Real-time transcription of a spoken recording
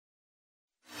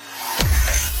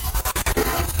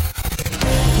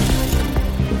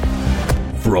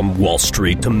From Wall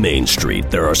Street to Main Street,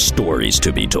 there are stories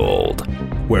to be told.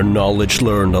 Where knowledge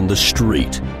learned on the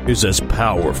street is as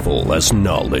powerful as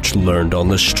knowledge learned on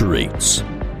the streets.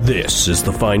 This is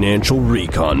the Financial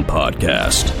Recon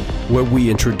Podcast, where we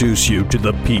introduce you to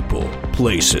the people,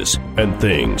 places, and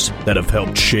things that have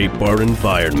helped shape our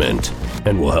environment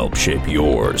and will help shape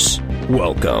yours.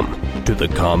 Welcome to the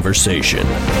conversation.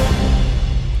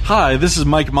 Hi, this is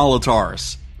Mike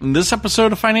Molitaris. In this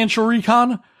episode of Financial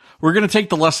Recon, we're going to take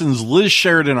the lessons Liz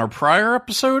shared in our prior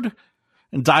episode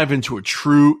and dive into a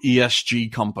true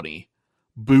ESG company,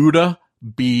 Buddha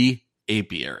Bee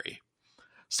Apiary.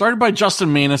 Started by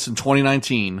Justin Manus in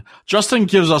 2019, Justin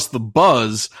gives us the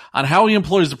buzz on how he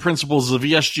employs the principles of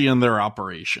ESG in their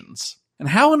operations, and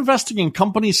how investing in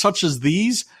companies such as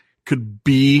these could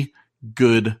be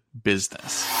good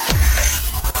business.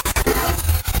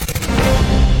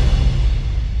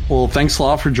 Well, thanks a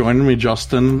lot for joining me,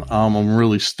 Justin. I'm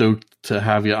really stoked to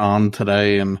have you on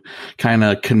today and kind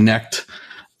of connect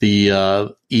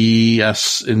the E,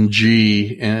 S, and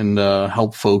G and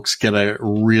help folks get a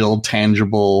real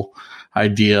tangible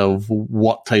idea of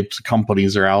what types of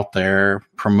companies are out there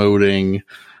promoting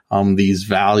these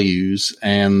values.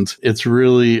 And it's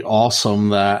really awesome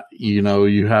that, you know,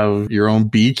 you have your own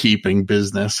beekeeping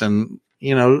business. And,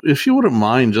 you know, if you wouldn't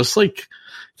mind, just like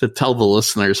to tell the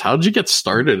listeners, how did you get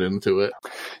started into it?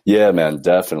 Yeah, man,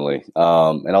 definitely.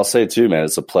 And I'll say too, man,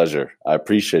 it's a pleasure. I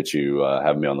appreciate you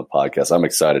having me on the podcast. I'm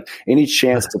excited. Any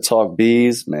chance to talk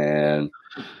bees, man?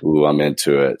 Ooh, I'm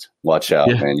into it. Watch out,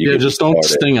 man. You just don't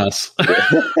sting us.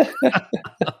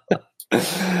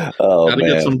 Oh, gotta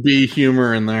get some bee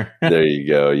humor in there. There you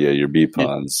go. Yeah, your bee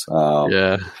puns.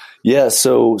 Yeah,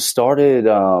 so started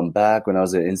back when I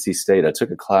was at NC State. I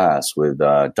took a class with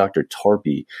Dr.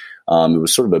 Tarpey. It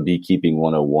was sort of a beekeeping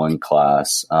 101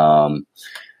 class. And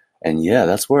yeah,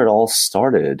 that's where it all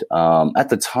started. At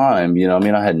the time,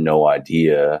 I had no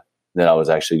idea that I was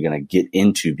actually going to get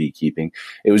into beekeeping.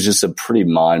 It was just a pretty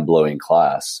mind-blowing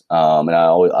class. And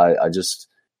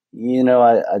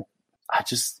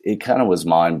it kind of was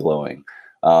mind-blowing.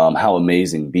 How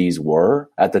amazing bees were.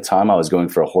 At the time, I was going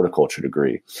for a horticulture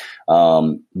degree.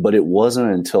 But it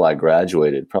wasn't until I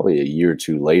graduated, probably a year or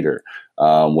two later,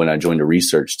 when I joined a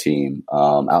research team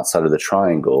outside of the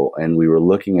Triangle, and we were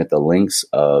looking at the links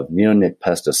of neonic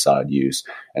pesticide use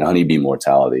and honeybee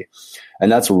mortality.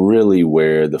 And that's really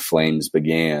where the flames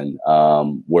began,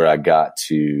 where I got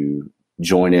to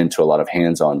join into a lot of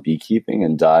hands-on beekeeping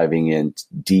and diving in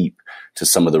deep to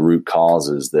some of the root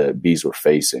causes that bees were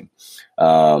facing.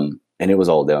 And it was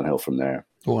all downhill from there.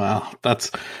 Wow.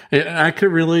 I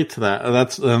could relate to that.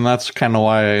 That's kind of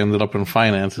why I ended up in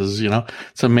finance is,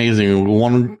 it's amazing.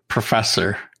 One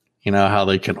professor, how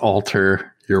they can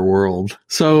alter your world.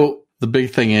 So the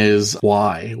big thing is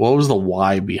why? What was the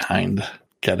why behind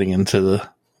getting into the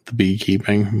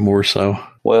beekeeping more so?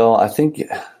 Well, I think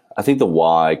the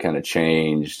why kind of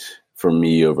changed for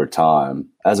me over time,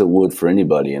 as it would for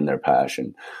anybody in their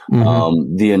passion.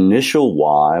 Mm-hmm. The initial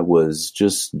why was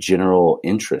just general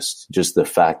interest, just the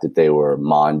fact that they were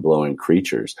mind-blowing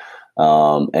creatures.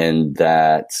 And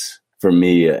that for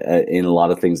me, in a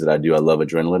lot of things that I do, I love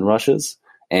adrenaline rushes.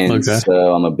 And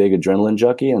so I'm a big adrenaline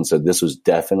junkie. And so this was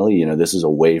definitely, this is a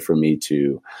way for me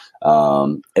to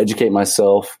educate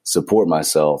myself, support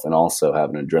myself, and also have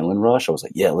an adrenaline rush. I was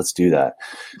like, yeah, let's do that.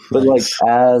 But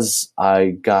as I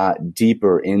got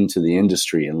deeper into the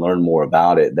industry and learned more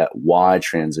about it, that why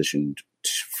transitioned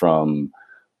from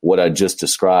what I just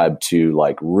described to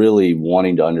really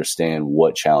wanting to understand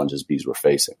what challenges bees were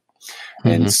facing. Mm-hmm.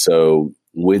 And so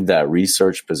with that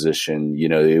research position,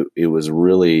 it was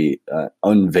really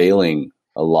unveiling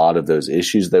a lot of those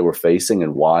issues they were facing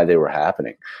and why they were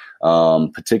happening,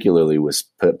 particularly with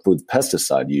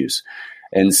pesticide use.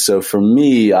 And so for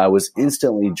me, I was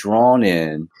instantly drawn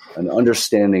in and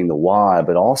understanding the why,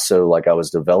 but also I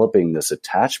was developing this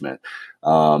attachment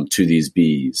to these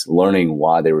bees, learning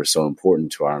why they were so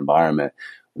important to our environment,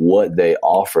 what they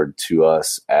offered to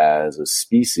us as a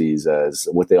species, as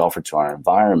what they offered to our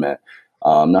environment.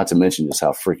 Not to mention just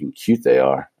how freaking cute they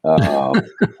are.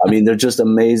 They're just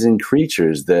amazing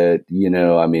creatures that,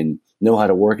 know how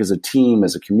to work as a team,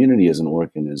 as a community, as an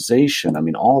organization.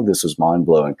 All of this was mind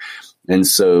blowing. And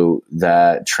so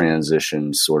that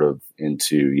transitioned sort of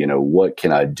into, what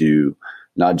can I do,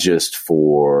 not just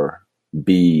for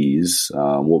bees,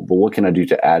 but what can I do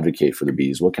to advocate for the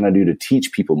bees? What can I do to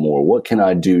teach people more? What can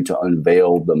I do to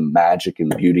unveil the magic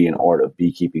and beauty and art of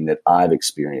beekeeping that I've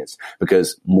experienced?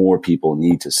 Because more people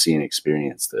need to see and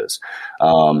experience this.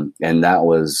 And that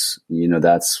was,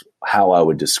 that's how I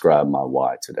would describe my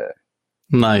why today.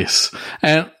 Nice.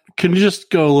 And can you just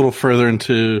go a little further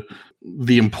into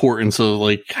the importance of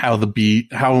like how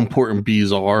important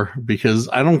bees are, because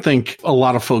I don't think a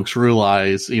lot of folks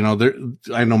realize,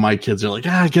 I know my kids are like,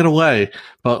 get away.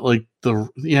 But like the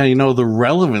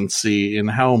relevancy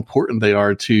and how important they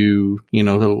are to,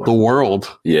 the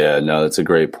world. Yeah, no, that's a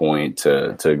great point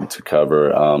to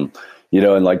cover.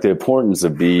 And like the importance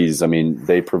of bees, I mean,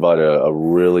 they provide a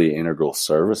really integral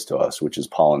service to us, which is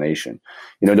pollination.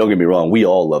 Don't get me wrong. We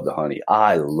all love the honey.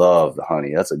 I love the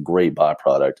honey. That's a great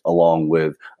byproduct, along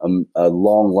with a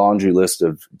long laundry list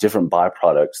of different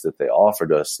byproducts that they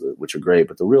offered us, which are great.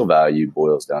 But the real value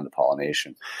boils down to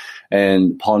pollination.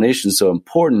 And pollination is so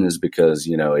important is because,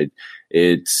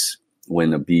 it's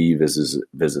when a bee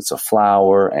visits a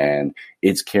flower and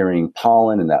it's carrying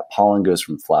pollen, and that pollen goes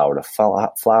from flower to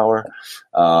flower.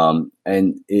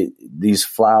 These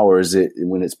flowers,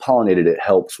 when it's pollinated, it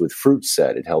helps with fruit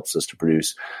set. It helps us to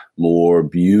produce more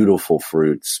beautiful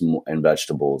fruits and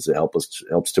vegetables. It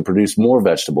helps to produce more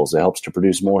vegetables. It helps to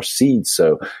produce more seeds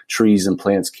so trees and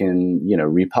plants can,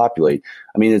 repopulate.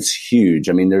 I mean, it's huge.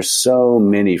 I mean, there's so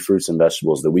many fruits and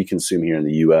vegetables that we consume here in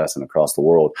the U.S. and across the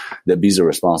world that bees are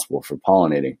responsible for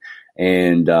pollinating.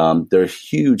 And they're a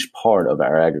huge part of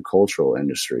our agricultural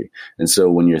industry. And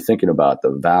so when you're thinking about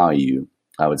the value,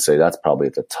 I would say that's probably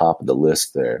at the top of the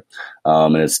list there.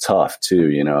 And it's tough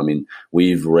too. I mean,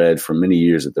 we've read for many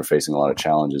years that they're facing a lot of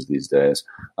challenges these days.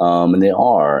 And they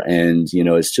are. And,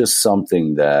 it's just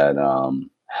something that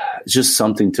it's just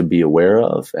something to be aware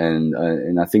of.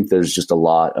 And I think there's just a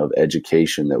lot of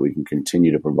education that we can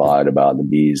continue to provide about the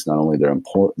bees, not only their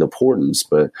importance,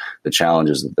 but the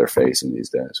challenges that they're facing these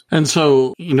days. And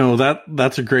so,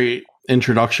 that's a great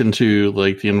introduction to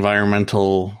like the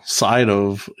environmental side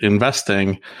of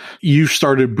investing. You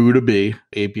started Buddha Bee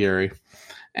Apiary.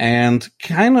 And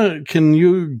can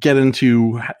you get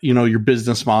into, your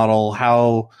business model,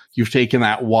 how you've taken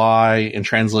that why and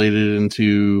translated it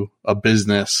into a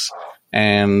business,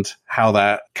 and how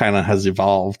that kind of has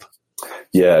evolved?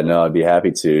 Yeah, no, I'd be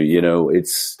happy to. It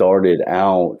started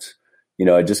out,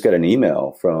 I just got an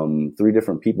email from 3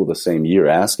 different people the same year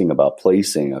asking about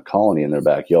placing a colony in their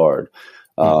backyard.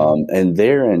 And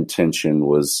their intention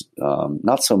was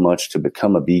not so much to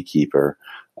become a beekeeper,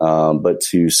 but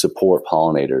to support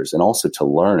pollinators and also to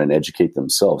learn and educate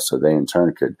themselves so they in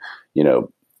turn could,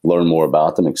 learn more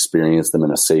about them, experience them in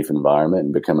a safe environment,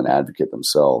 and become an advocate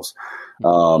themselves.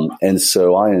 And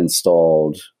so I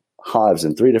installed hives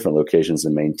in 3 different locations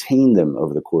and maintained them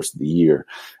over the course of the year.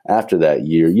 After that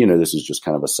year, this was just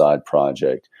kind of a side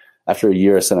project. After a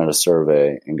year, I sent out a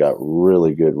survey and got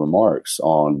really good remarks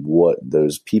on what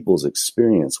those people's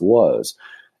experience was.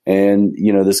 And,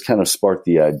 this kind of sparked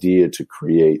the idea to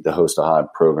create the Host a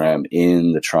Hive program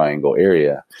in the Triangle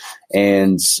area.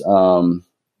 And,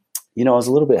 I was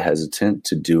a little bit hesitant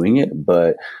to doing it,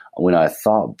 but when I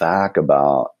thought back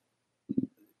about,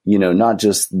 not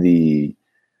just the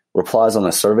replies on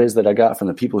the surveys that I got from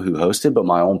the people who hosted, but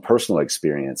my own personal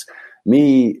experience,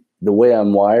 the way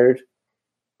I'm wired,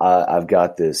 I've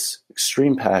got this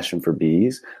extreme passion for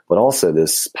bees, but also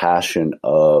this passion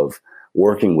of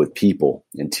working with people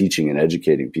and teaching and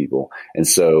educating people. And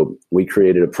so we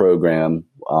created a program,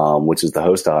 which is the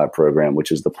Host a Hive program,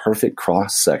 which is the perfect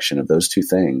cross section of those 2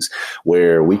 things,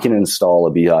 where we can install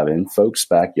a beehive in folks'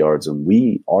 backyards, and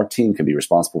our team can be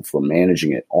responsible for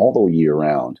managing it all the year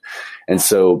round. And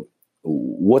so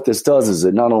what this does is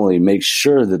it not only makes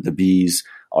sure that the bees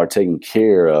are taken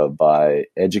care of by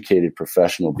educated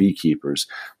professional beekeepers,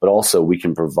 but also we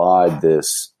can provide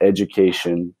this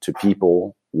education to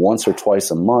people once or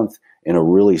twice a month in a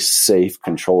really safe,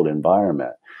 controlled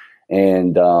environment.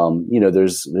 And,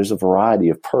 there's a variety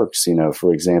of perks.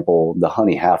 For example, the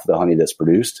honey, half of the honey that's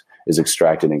produced is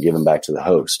extracted and given back to the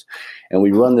host. And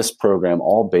we run this program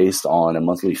all based on a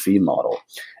monthly feed model.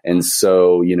 And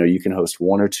so, you can host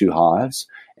 1 or 2 hives.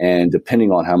 And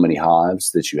depending on how many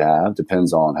hives that you have,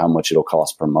 depends on how much it'll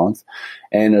cost per month.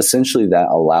 And essentially that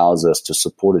allows us to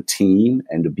support a team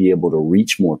and to be able to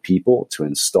reach more people, to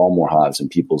install more hives in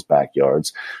people's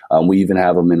backyards. We even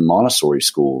have them in Montessori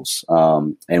schools,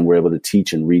 and we're able to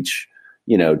teach and reach,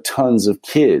 tons of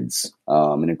kids,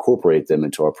 and incorporate them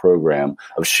into our program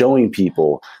of showing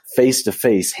people face to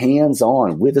face, hands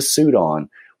on, with a suit on,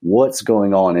 what's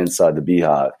going on inside the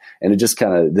beehive. And it just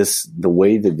kind of the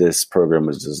way that this program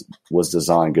was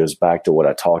designed goes back to what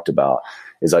I talked about,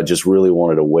 is I just really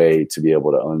wanted a way to be able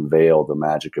to unveil the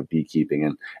magic of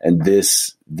beekeeping. And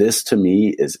this to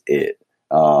me is it.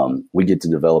 We get to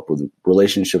develop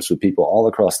relationships with people all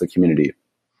across the community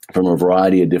from a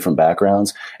variety of different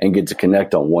backgrounds and get to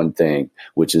connect on one thing,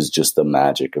 which is just the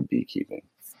magic of beekeeping.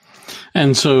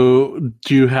 And so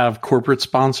do you have corporate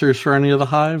sponsors for any of the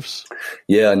hives?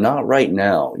 Yeah, not right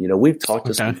now. We've talked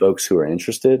to some folks who are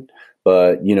interested,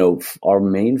 but, our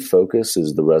main focus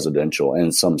is the residential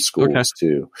and some schools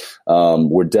too.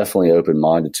 We're definitely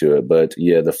open-minded to it, but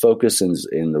yeah, the focus is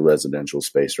in the residential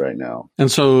space right now.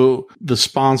 And so the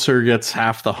sponsor gets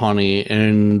half the honey,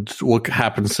 and what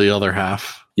happens to the other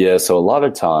half? Yeah, so a lot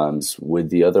of times with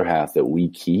the other half that we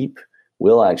keep,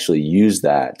 we'll actually use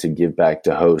that to give back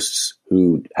to hosts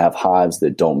who have hives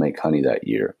that don't make honey that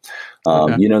year.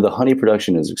 The honey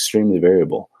production is extremely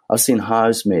variable. I've seen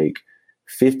hives make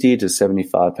 50 to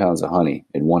 75 pounds of honey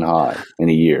in one hive in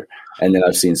a year. And then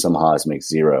I've seen some hives make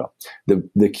 0.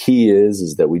 The key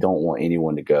is that we don't want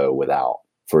anyone to go without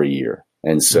for a year.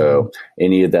 And so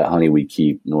any of that honey we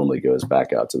keep normally goes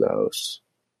back out to the hosts.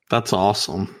 That's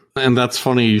awesome. And that's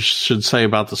funny you should say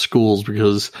about the schools,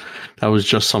 because that was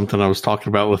just something I was talking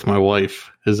about with my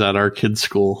wife, is at our kids'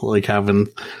 school, like having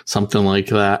something like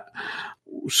that.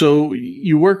 So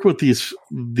you work with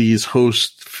these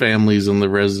host families in the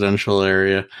residential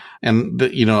area, and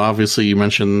obviously you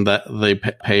mentioned that they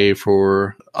pay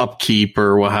for upkeep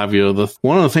or what have you.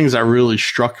 One of the things that really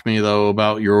struck me though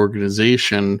about your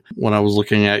organization when I was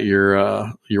looking at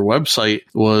your website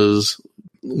was,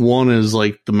 one is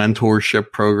like the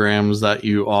mentorship programs that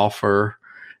you offer,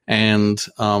 and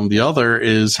the other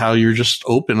is how you're just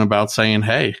open about saying,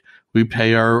 hey, we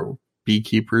pay our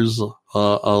beekeepers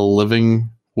a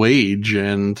living wage,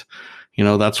 and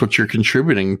that's what you're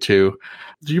contributing to.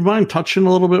 Do you mind touching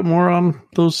a little bit more on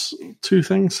those two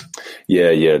things?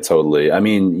 Yeah, totally. I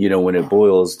mean, when it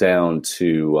boils down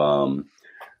to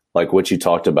like what you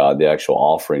talked about, the actual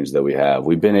offerings that we have,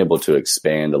 we've been able to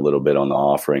expand a little bit on the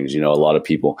offerings. A lot of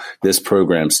people, this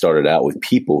program started out with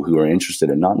people who are interested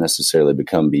in not necessarily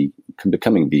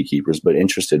becoming beekeepers, but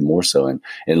interested more so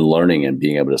in learning and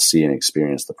being able to see and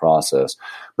experience the process.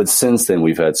 But since then,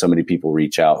 we've had so many people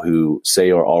reach out who say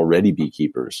are already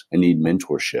beekeepers and need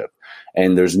mentorship.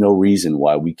 And there's no reason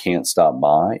why we can't stop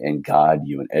by and guide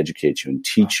you and educate you and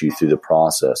teach you through the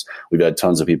process. We've had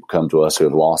tons of people come to us who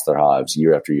have lost their hives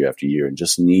year after year after year and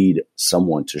just need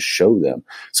someone to show them.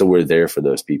 So we're there for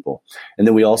those people. And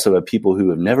then we also have people who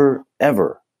have never,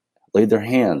 ever laid their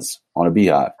hands on a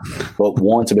beehive, but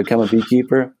want to become a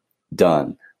beekeeper.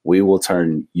 Done. We will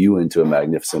turn you into a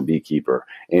magnificent beekeeper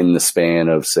in the span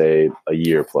of, say, a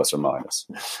year plus or minus.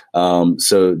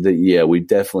 We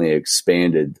definitely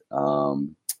expanded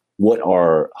what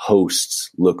our hosts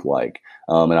look like.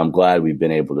 And I'm glad we've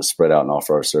been able to spread out and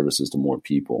offer our services to more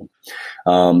people.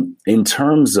 In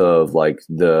terms of like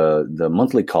the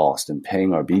monthly cost and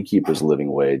paying our beekeepers a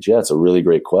living wage, it's a really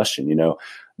great question.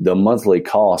 The monthly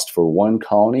cost for one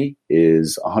colony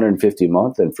is $150 a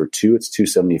month, and for 2, it's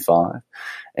 $275.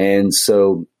 And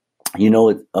so,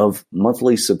 of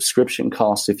monthly subscription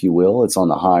costs, if you will, it's on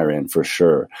the higher end for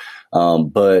sure.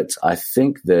 But I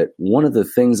think that one of the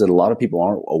things that a lot of people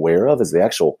aren't aware of is the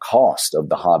actual cost of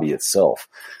the hobby itself.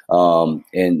 And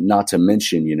not to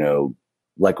mention,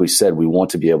 like we said, we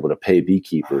want to be able to pay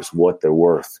beekeepers what they're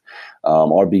worth.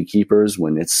 Our beekeepers,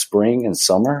 when it's spring and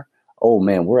summer, oh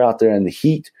man, we're out there in the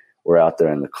heat. We're out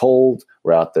there in the cold.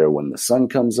 We're out there when the sun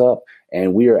comes up,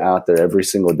 and we are out there every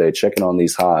single day checking on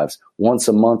these hives once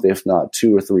a month, if not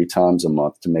 2 or 3 times a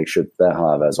month, to make sure that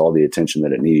hive has all the attention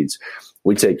that it needs.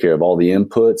 We take care of all the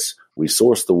inputs. We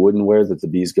source the woodenware that the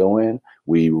bees go in.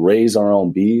 We raise our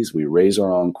own bees. We raise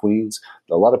our own queens.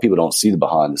 A lot of people don't see the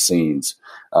behind the scenes.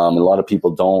 A lot of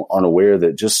people aren't aware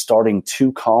that just starting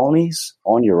 2 colonies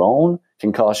on your own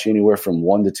can cost you anywhere from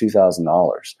 $1,000 to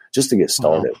 $2,000 just to get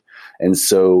started. Wow. And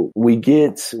so we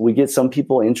get some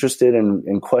people interested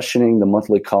in questioning the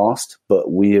monthly cost,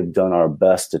 but we have done our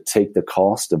best to take the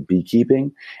cost of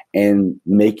beekeeping and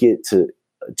make it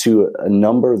to a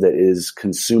number that is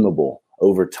consumable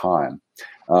over time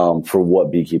for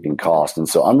what beekeeping costs. And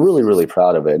so I'm really, really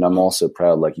proud of it. And I'm also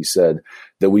proud, like you said,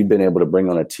 that we've been able to bring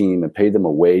on a team and pay them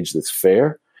a wage that's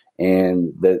fair,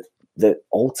 and that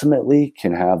ultimately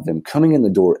can have them coming in the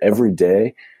door every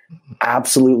day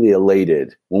absolutely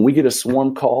elated. When we get a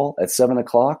swarm call at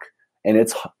 7:00 and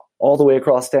it's all the way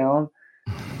across town,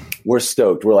 we're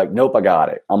stoked. We're like, nope, I got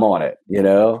it. I'm on it.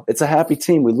 It's a happy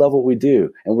team. We love what we do,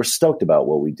 and we're stoked about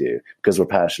what we do because we're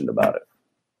passionate about it.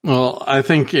 Well, I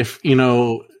think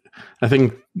I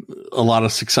think a lot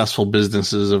of successful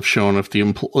businesses have shown if the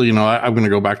employee, I'm going to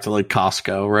go back to like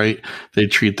Costco, right? They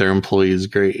treat their employees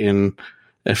great. And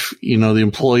if, the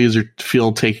employees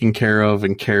feel taken care of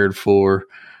and cared for,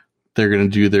 they're going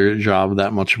to do their job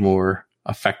that much more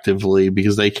effectively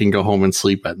because they can go home and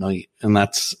sleep at night. And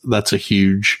that's a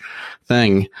huge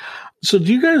thing. So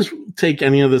do you guys take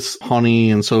any of this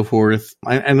honey and so forth?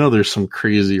 I know there's some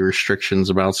crazy restrictions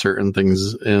about certain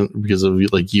things because of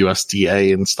like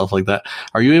USDA and stuff like that.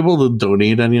 Are you able to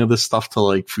donate any of this stuff to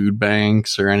like food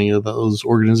banks or any of those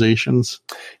organizations?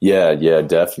 Yeah,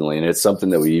 definitely. And it's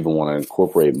something that we even want to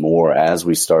incorporate more as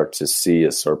we start to see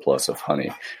a surplus of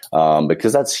honey,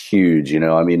 because that's huge.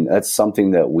 I mean, that's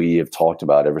something that we have talked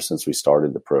about ever since we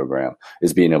started the program,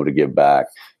 is being able to give back.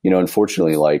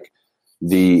 Unfortunately, like,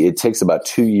 it takes about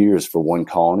 2 years for one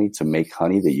colony to make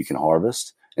honey that you can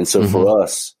harvest. And so for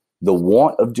us, the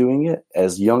want of doing it,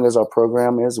 as young as our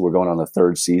program is, we're going on the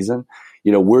 3rd season,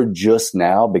 we're just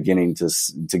now beginning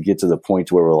to get to the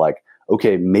point where we're like,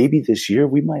 okay, maybe this year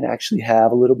we might actually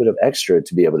have a little bit of extra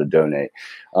to be able to donate.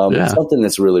 It's something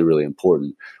that's really, really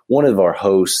important. One of our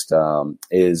hosts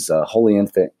is Holy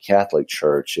Infant Catholic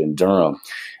Church in Durham,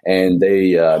 and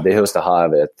they host a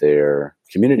hive at their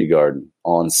community garden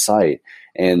on site,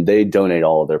 and they donate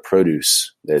all of their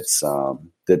produce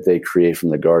that they create from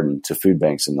the garden to food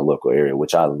banks in the local area,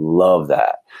 which I love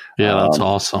that. Yeah, that's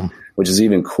awesome. Which is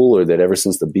even cooler that ever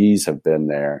since the bees have been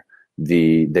there,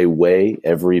 they weigh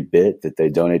every bit that they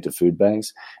donate to food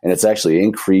banks, and it's actually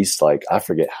increased, like, I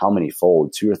forget how many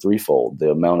fold, 2 or 3 fold, the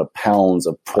amount of pounds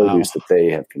of produce that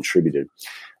they have contributed.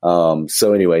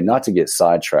 So anyway, not to get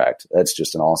sidetracked, that's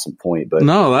just an awesome point. But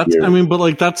no, but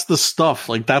like, that's the stuff,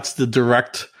 like, that's the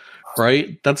direct,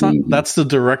 right? That's not, that's the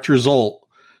direct result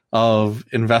of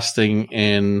investing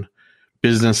in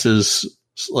businesses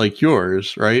like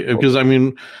yours, right? Because I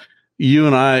mean, you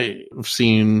and I have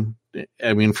seen,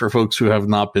 for folks who have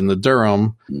not been to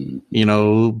Durham,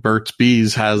 Burt's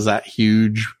Bees has that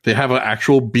they have an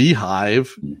actual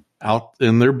beehive out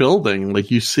in their building. Like,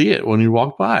 you see it when you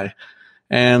walk by.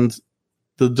 And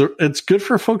it's good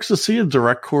for folks to see a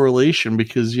direct correlation,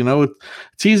 because,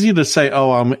 it's easy to say,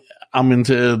 oh, I'm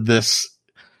into this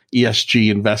ESG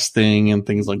investing and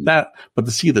things like that. But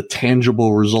to see the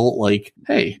tangible result, like,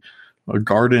 hey, a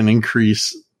garden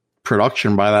increase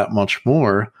production by that much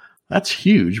more, that's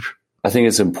huge. I think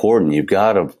it's important. You've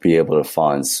got to be able to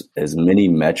find as many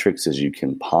metrics as you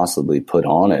can possibly put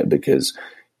on it, because,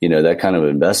 that kind of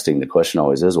investing, the question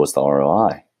always is, what's the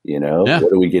ROI?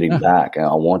 What are we getting back? And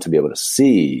I want to be able to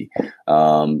see,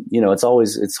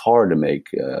 it's hard to make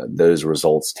those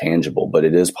results tangible, but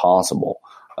it is possible.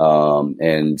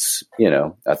 And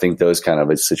I think those kind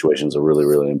of situations are really,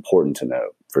 really important to know,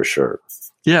 for sure.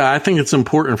 Yeah, I think it's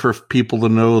important for people to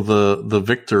know the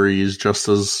victories, just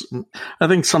as I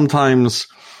think sometimes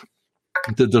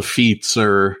the defeats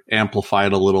are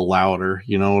amplified a little louder.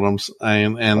 You know what I'm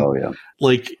saying? And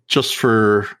like, just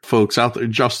for folks out there,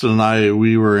 Justin and I,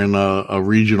 we were in a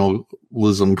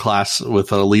regionalism class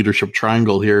with a leadership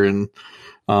triangle here in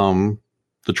the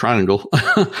Triangle,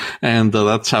 and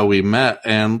that's how we met.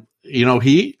 And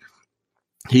he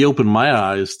opened my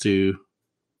eyes to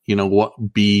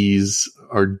what bees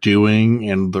are doing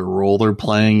and the role they're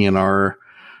playing in our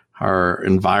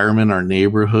environment, our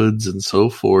neighborhoods, and so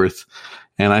forth.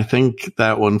 And I think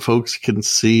that when folks can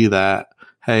see that,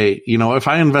 hey, if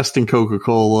I invest in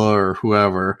Coca-Cola or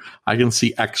whoever, I can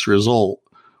see X result.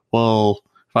 Well,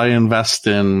 if I invest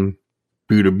in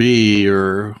Buddha Bee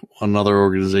or another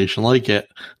organization like it,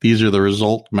 these are the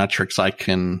result metrics I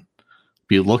can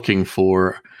be looking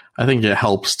for. I think it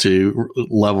helps to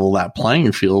level that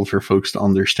playing field for folks to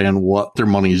understand what their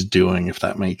money is doing, if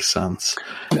that makes sense.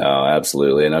 No,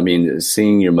 absolutely. And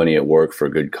seeing your money at work for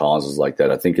good causes like that,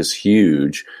 I think is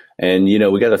huge. And,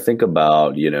 we got to think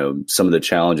about, some of the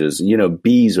challenges.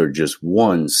 Bees are just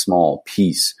one small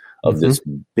piece of this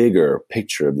bigger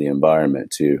picture of the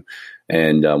environment too.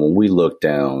 And when we look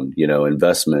down,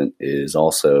 investment is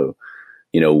also,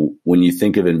 when you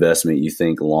think of investment, you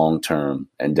think long-term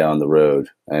and down the road.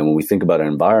 And when we think about an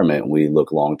environment, we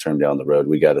look long-term down the road.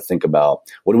 We got to think about,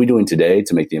 what are we doing today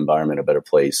to make the environment a better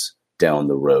place down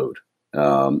the road?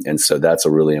 And so that's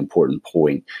a really important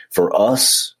point. For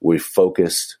us, we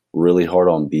focused really hard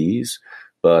on bees,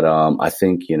 but I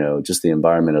think, just the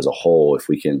environment as a whole, if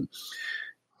we can,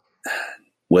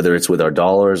 whether it's with our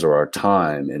dollars or our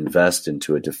time, invest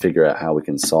into it to figure out how we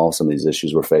can solve some of these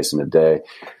issues we're facing today,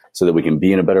 so that we can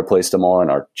be in a better place tomorrow,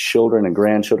 and our children and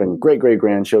grandchildren,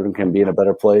 great-great-grandchildren can be in a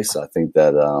better place. I think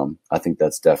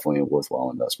that's definitely a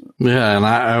worthwhile investment. Yeah, and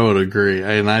I would agree.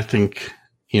 And I think,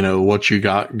 what you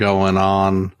got going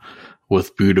on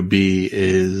with Buddha Bee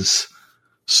is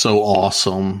so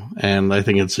awesome. And I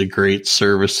think it's a great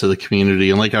service to the community.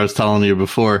 And like I was telling you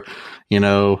before,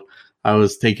 I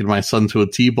was taking my son to a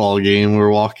t-ball game.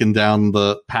 We're walking down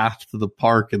the path to the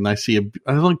park, and I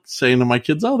like saying to my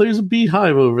kids, oh, there's a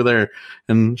beehive over there.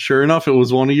 And sure enough, it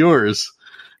was one of yours.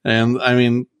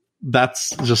 And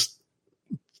that's just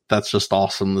that's just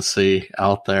awesome to see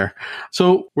out there.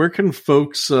 So where can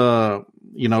folks,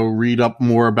 read up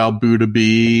more about Buddha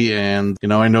Bee? And,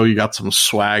 I know you got some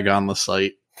swag on the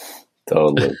site.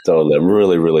 Totally. I'm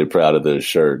really, really proud of those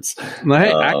shirts.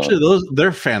 Hey, actually,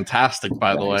 they're fantastic,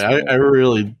 by the way. I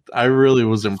really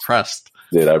was impressed.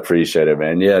 Dude, I appreciate it,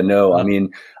 man. Yeah, no, I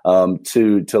mean,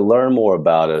 to learn more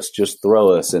about us, just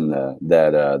throw us in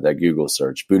that Google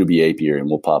search, Buddha Bee Apiary, and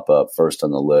we'll pop up first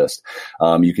on the list.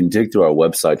 You can dig through our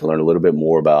website to learn a little bit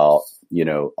more about,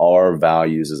 our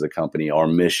values as a company, our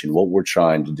mission, what we're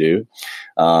trying to do.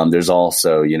 There's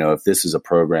also, if this is a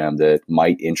program that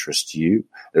might interest you,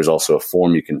 there's also a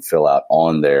form you can fill out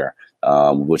on there,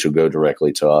 which will go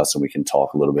directly to us, and we can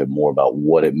talk a little bit more about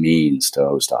what it means to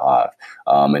host a hive,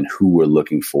 and who we're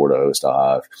looking for to host a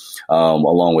hive,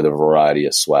 along with a variety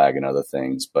of swag and other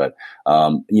things. But,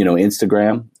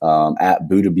 Instagram, at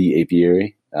Buddha Bee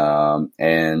Apiary,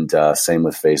 and same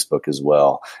with Facebook as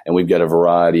well. And we've got a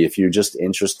variety. If you're just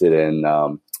interested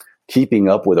in, keeping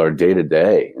up with our day to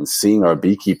day and seeing our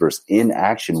beekeepers in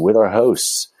action with our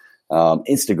hosts,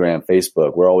 Instagram,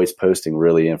 Facebook, we're always posting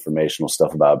really informational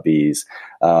stuff about bees.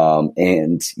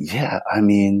 And yeah, I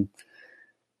mean,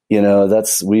 we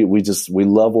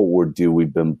love what we do.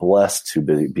 We've been blessed to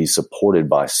be supported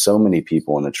by so many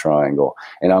people in the Triangle.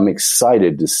 And I'm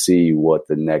excited to see what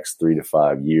the next 3 to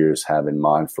 5 years have in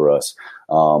mind for us.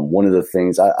 One of the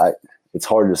things it's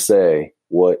hard to say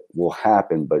what will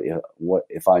happen, but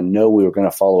if I know we were going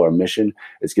to follow our mission,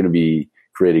 it's going to be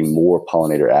creating more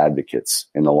pollinator advocates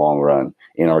in the long run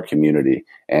in our community,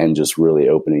 and just really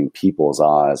opening people's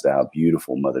eyes to how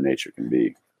beautiful Mother Nature can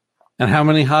be. And how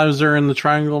many hives are in the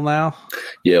Triangle now?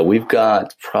 Yeah, we've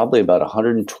got probably about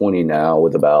 120 now,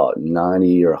 with about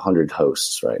 90 or 100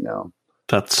 hosts right now.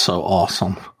 That's so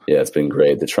awesome. Yeah, it's been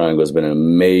great. The Triangle has been an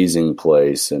amazing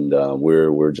place, and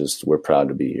we're proud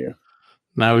to be here.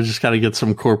 Now we just got to get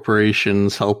some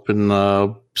corporations helping,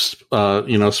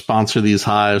 sponsor these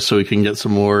hives so we can get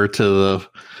some more to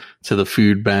the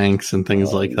food banks and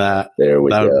things like that. There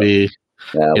we go. That would be,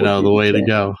 the way to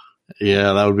go.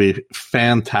 Yeah, that would be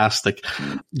fantastic.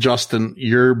 Justin,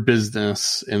 your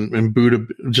business and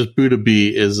Buddha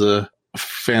Bee is a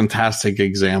fantastic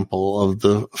example of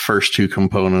the first two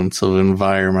components of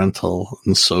environmental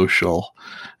and social.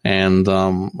 And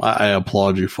I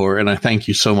applaud you for it. And I thank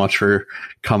you so much for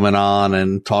coming on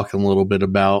and talking a little bit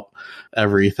about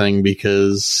everything,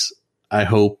 because I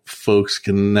hope folks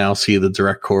can now see the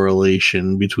direct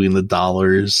correlation between the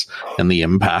dollars and the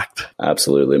impact.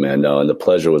 Absolutely, man. No, and the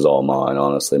pleasure was all mine,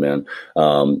 honestly, man.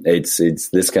 It's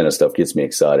this kind of stuff gets me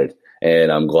excited.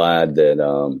 And I'm glad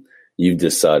that you've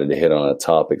decided to hit on a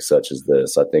topic such as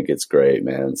this. I think it's great,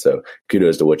 man. So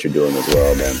kudos to what you're doing as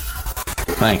well, man.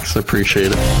 Thanks. I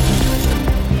appreciate it.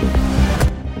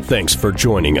 Thanks for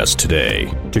joining us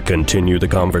today. To continue the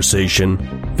conversation,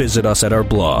 visit us at our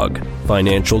blog,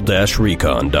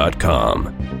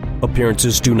 financial-recon.com.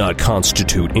 Appearances do not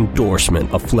constitute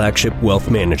endorsement of Flagship Wealth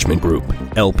Management Group,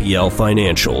 LPL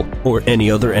Financial, or any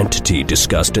other entity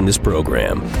discussed in this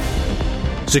program.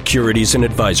 Securities and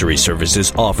advisory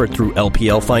services offered through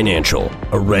LPL Financial,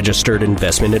 a registered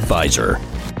investment advisor.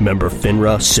 Member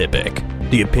FINRA SIPC.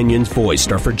 The opinions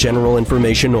voiced are for general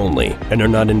information only and are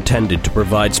not intended to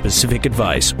provide specific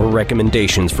advice or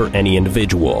recommendations for any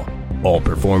individual. All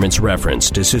performance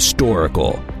referenced is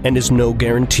historical and is no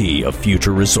guarantee of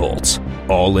future results.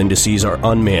 All indices are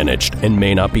unmanaged and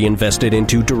may not be invested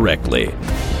into directly.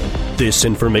 This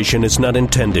information is not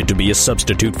intended to be a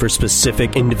substitute for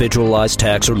specific individualized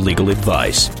tax or legal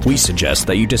advice. We suggest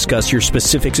that you discuss your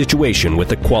specific situation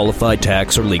with a qualified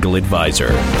tax or legal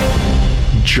advisor.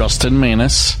 Justin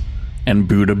Manus and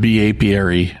Buddha Bee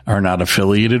Apiary are not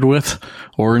affiliated with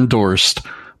or endorsed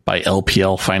by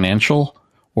LPL Financial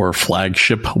or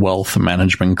Flagship Wealth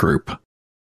Management Group.